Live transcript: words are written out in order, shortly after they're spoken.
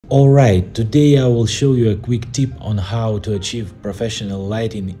Alright, today I will show you a quick tip on how to achieve professional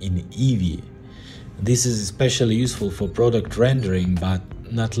lighting in EEVEE. This is especially useful for product rendering, but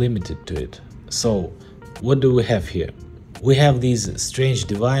not limited to it. So, what do we have here? We have this strange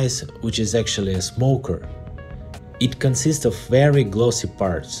device, which is actually a smoker. It consists of very glossy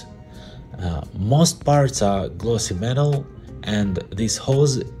parts. Most parts are glossy metal, and this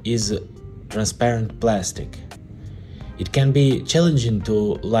hose is transparent plastic. It can be challenging to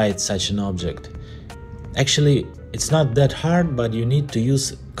light such an object. Actually, it's not that hard, but you need to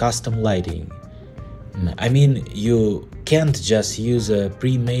use custom lighting. I mean, you can't just use a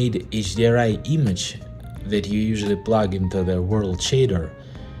pre-made HDRI image that you usually plug into the world shader,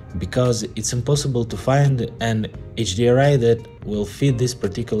 because it's impossible to find an HDRI that will fit this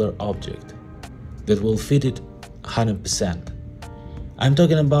particular object, that will fit it 100%. I'm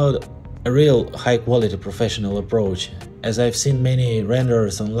talking about a real high-quality professional approach, as I've seen many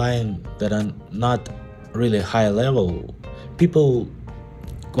renderers online that are not really high level. People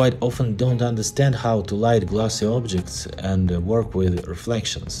quite often don't understand how to light glossy objects and work with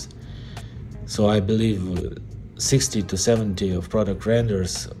reflections. So I believe 60 to 70 of product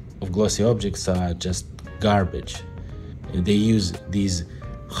renders of glossy objects are just garbage. They use these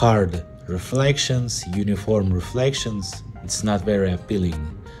hard reflections, uniform reflections. It's not very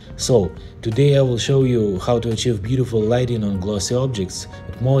appealing. So, today I will show you how to achieve beautiful lighting on glossy objects,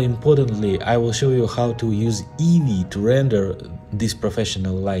 but more importantly, I will show you how to use EEVEE to render this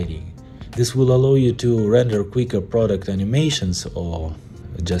professional lighting. This will allow you to render quicker product animations or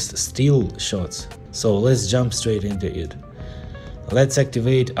just still shots. So let's jump straight into it. Let's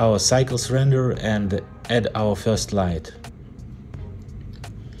activate our Cycles render and add our first light.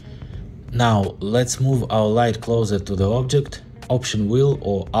 Now let's move our light closer to the object. Option wheel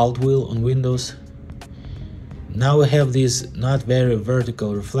or Alt wheel on Windows. Now we have this not very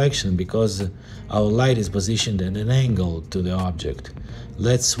vertical reflection because our light is positioned at an angle to the object.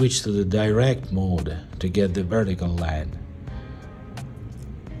 Let's switch to the direct mode to get the vertical line.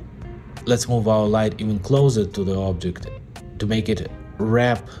 Let's move our light even closer to the object to make it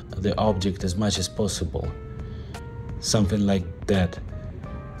wrap the object as much as possible. Something like that.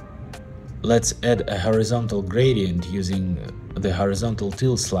 Let's add a horizontal gradient using the horizontal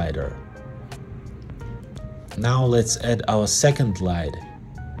tilt slider. Now let's add our second light.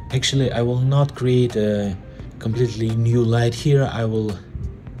 Actually, I will not create a completely new light here. I will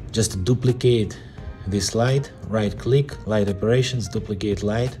just duplicate this light, right click, light operations, duplicate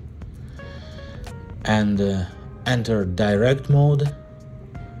light, and enter direct mode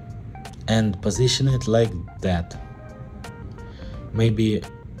and position it like that. Maybe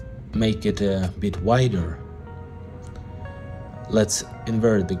make it a bit wider. Let's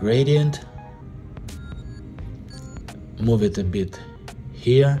invert the gradient, move it a bit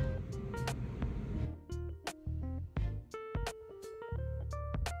here.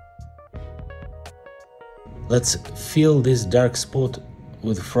 Let's fill this dark spot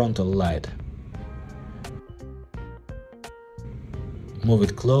with frontal light. Move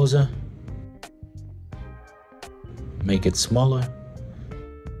it closer, make it smaller.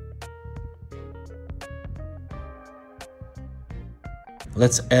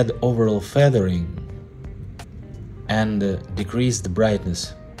 Let's add overall feathering and decrease the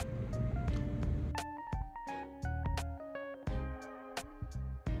brightness.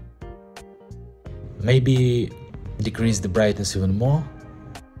 Maybe decrease the brightness even more.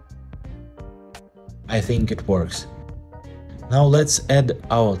 I think it works. Now let's add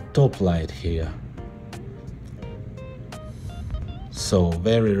our top light here. So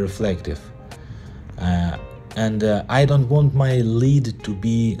very reflective. And I don't want my lid to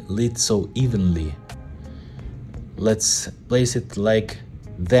be lit so evenly. Let's place it like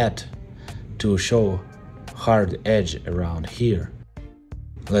that to show hard edge around here.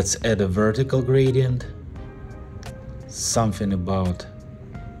 Let's add a vertical gradient, something about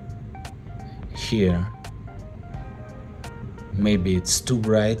here. Maybe it's too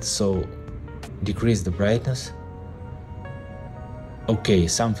bright, so decrease the brightness. Okay,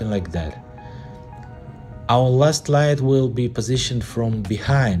 something like that. Our last light will be positioned from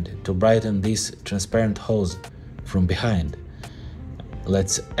behind to brighten this transparent hose from behind.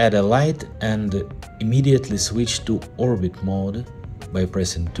 Let's add a light and immediately switch to orbit mode by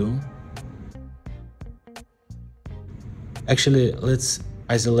pressing 2. Actually, let's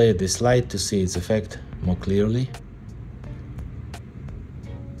isolate this light to see its effect more clearly.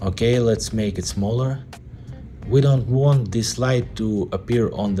 Okay, let's make it smaller. We don't want this light to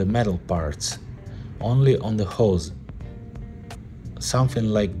appear on the metal parts, only on the hose. Something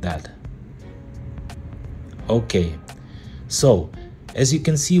like that. Okay, so As you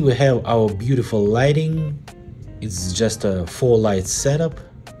can see, we have our beautiful lighting. It's just a 4-light setup,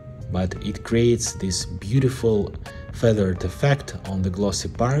 but it creates this beautiful feathered effect on the glossy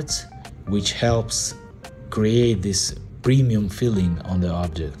parts, which helps create this premium feeling on the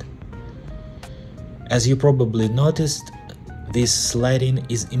object. As you probably noticed, this lighting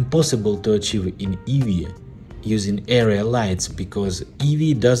is impossible to achieve in EEVEE using area lights, because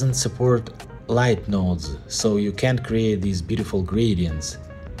EEVEE doesn't support light nodes, so you can't create these beautiful gradients.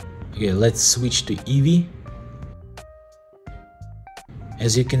 Okay, let's switch to EEVEE.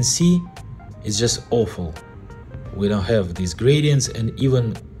 As you can see, it's just awful. We don't have these gradients, and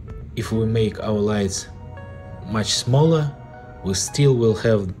even if we make our lights much smaller, we still will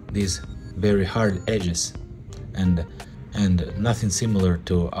have these very hard edges and nothing similar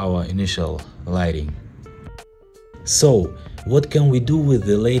to our initial lighting. So, what can we do with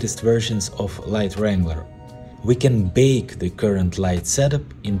the latest versions of Light Wrangler? We can bake the current light setup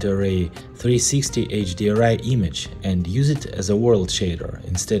into a 360 HDRI image and use it as a world shader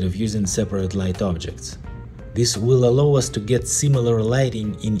instead of using separate light objects. This will allow us to get similar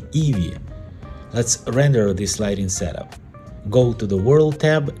lighting in EEVEE. Let's render this lighting setup. Go to the World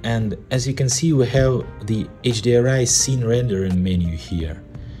tab, and as you can see, we have the HDRI scene rendering menu here.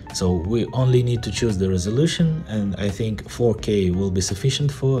 So we only need to choose the resolution, and I think 4K will be sufficient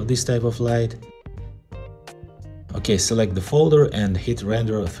for this type of light. Okay, select the folder and hit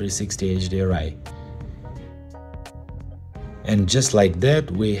render 360 HDRI. And just like that,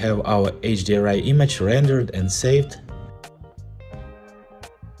 we have our HDRI image rendered and saved.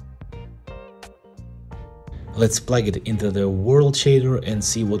 Let's plug it into the world shader and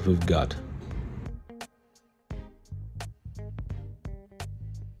see what we've got.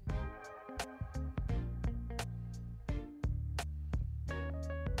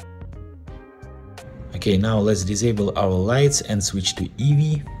 Okay, now let's disable our lights and switch to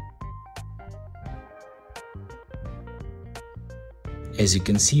EEVEE. As you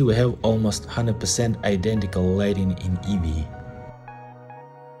can see, we have almost 100% identical lighting in EEVEE.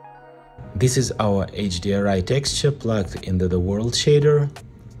 This is our HDRI texture plugged into the world shader,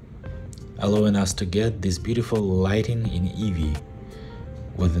 allowing us to get this beautiful lighting in EEVEE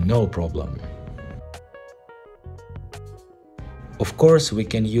with no problem. Of course, we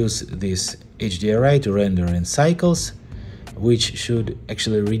can use this HDRI to render in cycles, which should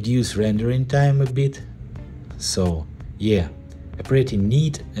actually reduce rendering time a bit. So yeah, a pretty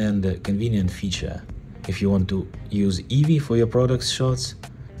neat and convenient feature. If you want to use EEVEE for your product shots,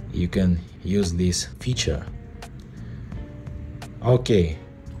 you can use this feature. Okay,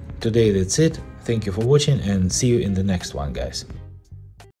 today that's it. Thank you for watching and see you in the next one, guys.